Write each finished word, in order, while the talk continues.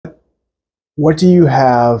what do you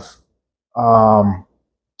have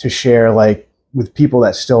to share, like, with people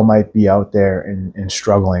that still might be out there and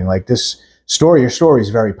struggling? Like, this story, your story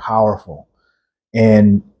is very powerful.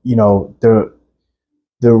 And, you know, the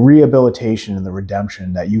rehabilitation and the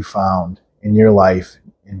redemption that you found in your life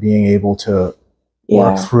and being able to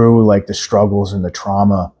work through like the struggles and the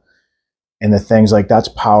trauma and the things, like, that's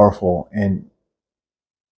powerful. And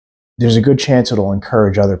there's a good chance it'll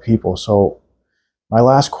encourage other people. So my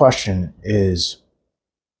last question is,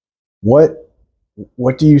 what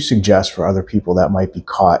do you suggest for other people that might be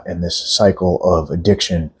caught in this cycle of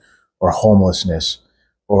addiction or homelessness,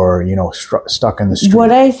 or, you know, stuck in the street?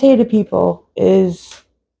 What I say to people is,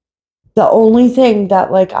 the only thing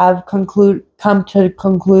that, like, I've come to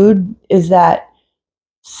conclude is that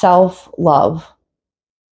self-love.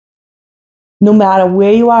 No matter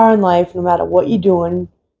where you are in life, no matter what you're doing,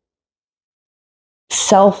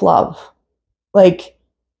 self-love. Like,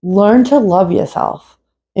 learn to love yourself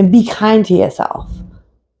and be kind to yourself.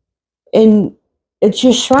 And it's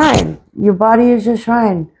your shrine. Your body is your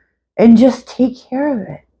shrine. And just take care of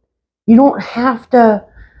it. You don't have to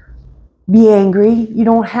be angry. You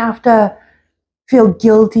don't have to feel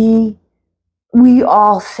guilty. We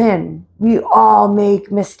all sin. We all make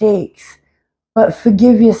mistakes. But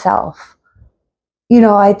forgive yourself. You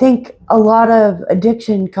know, I think a lot of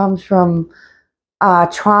addiction comes from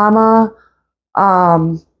trauma,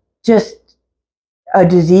 just a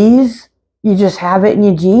disease. You just have it in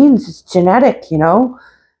your genes. It's genetic, you know.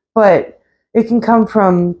 But it can come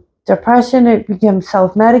from depression. It becomes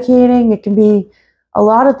self-medicating. It can be a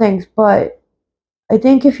lot of things. But I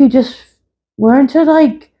think if you just learn to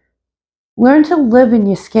live in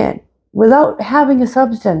your skin without having a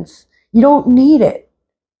substance, you don't need it.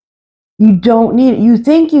 You don't need it. You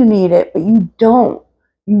think you need it, but you don't.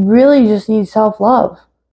 You really just need self-love.